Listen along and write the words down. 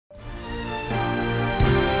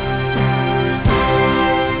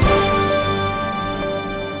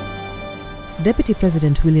Deputy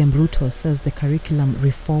President William Ruto says the curriculum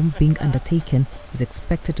reform being undertaken is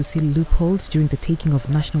expected to seal loopholes during the taking of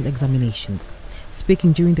national examinations.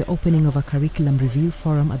 Speaking during the opening of a curriculum review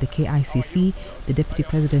forum at the KICC, the Deputy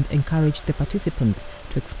President encouraged the participants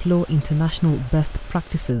to explore international best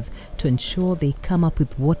practices to ensure they come up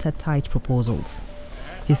with watertight proposals.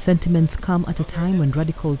 His sentiments come at a time when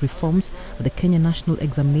radical reforms at the Kenya National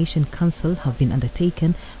Examination Council have been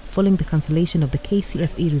undertaken following the cancellation of the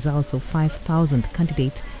KCSE results of 5,000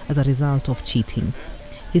 candidates as a result of cheating.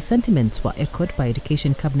 His sentiments were echoed by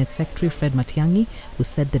Education Cabinet Secretary Fred Matiang'i, who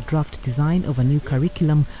said the draft design of a new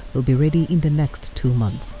curriculum will be ready in the next 2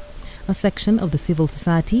 months. A section of the civil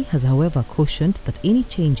society has, however, cautioned that any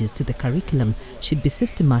changes to the curriculum should be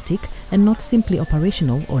systematic and not simply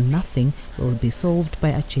operational, or nothing will be solved by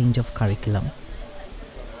a change of curriculum.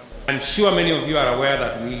 I'm sure many of you are aware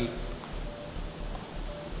that we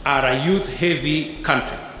are a youth-heavy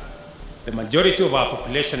country. The majority of our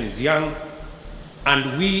population is young,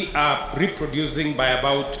 and we are reproducing by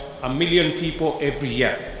about 1 million people every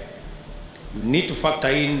year. You need to factor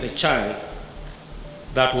in the child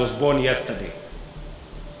that was born yesterday.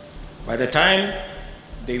 By the time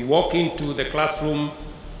they walk into the classroom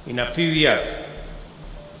in a few years,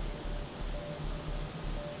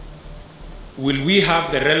 will we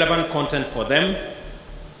have the relevant content for them,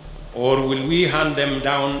 or will we hand them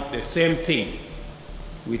down the same thing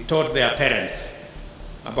we taught their parents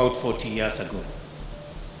about 40 years ago?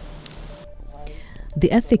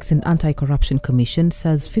 The Ethics and Anti-Corruption Commission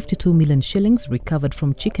says 52 million shillings recovered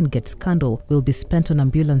from Chicken Gate scandal will be spent on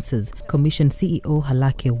ambulances. Commission CEO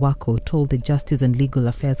Halake Wako told the Justice and Legal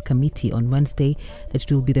Affairs Committee on Wednesday that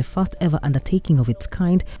it will be the first ever undertaking of its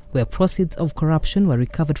kind where proceeds of corruption were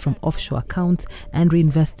recovered from offshore accounts and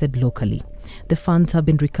reinvested locally. The funds have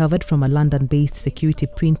been recovered from a London-based security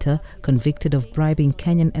printer convicted of bribing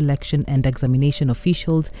Kenyan election and examination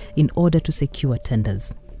officials in order to secure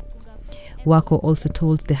tenders. Wako also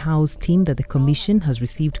told the House team that the Commission has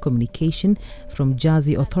received communication from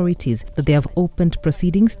Jersey authorities that they have opened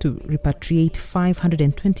proceedings to repatriate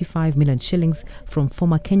 525 million shillings from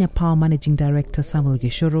former Kenya Power Managing Director Samuel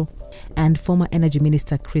Gishoro and former Energy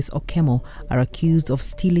Minister Chris Okemo are accused of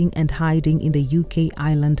stealing and hiding in the UK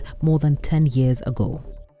island more than 10 years ago.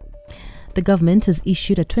 The government has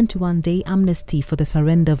issued a 21-day amnesty for the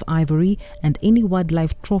surrender of ivory and any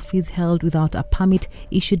wildlife trophies held without a permit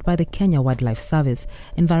issued by the Kenya Wildlife Service.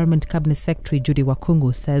 Environment Cabinet Secretary Judi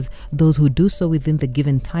Wakhungu says those who do so within the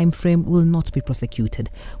given time frame will not be prosecuted.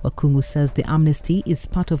 Wakhungu says the amnesty is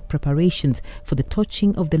part of preparations for the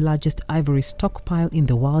torching of the largest ivory stockpile in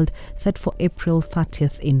the world, set for April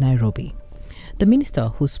 30th in Nairobi. The minister,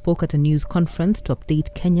 who spoke at a news conference to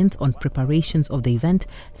update Kenyans on preparations of the event,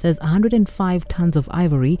 says 105 tons of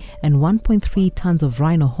ivory and 1.3 tons of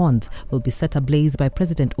rhino horns will be set ablaze by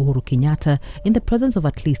President Uhuru Kenyatta in the presence of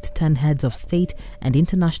at least 10 heads of state and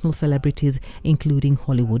international celebrities, including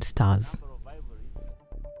Hollywood stars.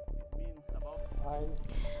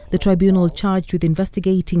 The tribunal charged with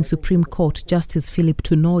investigating Supreme Court Justice Philip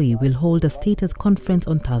Tunoi will hold a status conference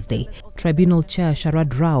on Thursday. Tribunal Chair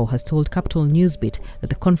Sharad Rao has told Capital Newsbeat that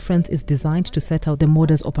the conference is designed to set out the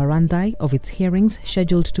modus operandi of its hearings,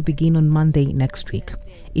 scheduled to begin on Monday next week.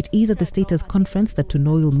 It is at the status conference that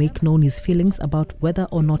Tunoi will make known his feelings about whether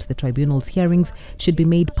or not the tribunal's hearings should be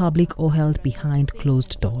made public or held behind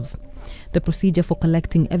closed doors. The procedure for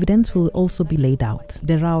collecting evidence will also be laid out.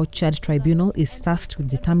 The Rao-chaired tribunal is tasked with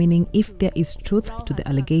determining if there is truth to the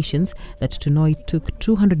allegations that Tunoi took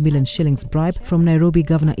 200 million shillings bribe from Nairobi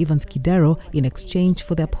Governor Evans Kidero in exchange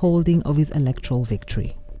for the upholding of his electoral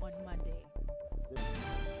victory.